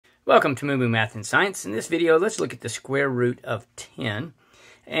Welcome to MooMooMath and Science. In this video, let's look at the square root of 10.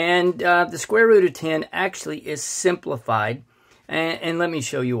 And the square root of 10 actually is simplified. And let me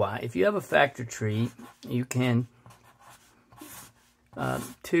show you why. If you have a factor tree, you can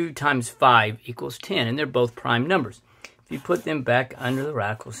 2 times 5 equals 10, and they're both prime numbers. If you put them back under the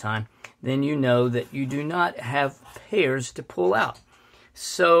radical sign, then you know that you do not have pairs to pull out.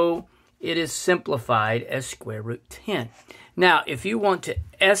 So it is simplified as square root 10. Now, if you want to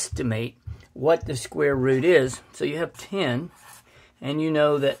estimate what the square root is, so you have 10, and you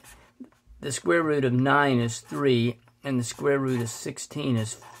know that the square root of 9 is 3, and the square root of 16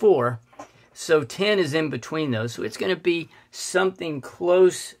 is 4. So 10 is in between those, so it's going to be something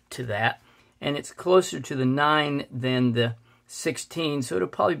close to that, and it's closer to the 9 than the 16, so it'll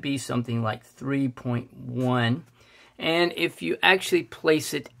probably be something like 3.1. And if you actually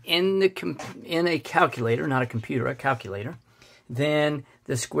place it in a calculator, not a computer, a calculator, then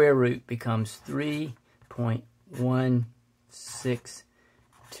the square root becomes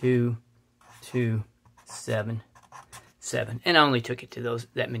 3.16227. And I only took it to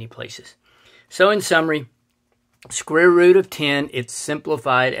that many places. So in summary, square root of 10, it's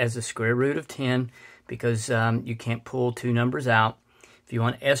simplified as the square root of 10 because you can't pull two numbers out. If you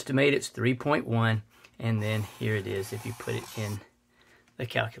want to estimate, it's 3.1. And then here it is if you put it in the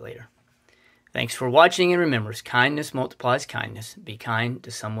calculator. Thanks for watching, and remember, kindness multiplies kindness. Be kind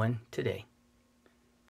to someone today.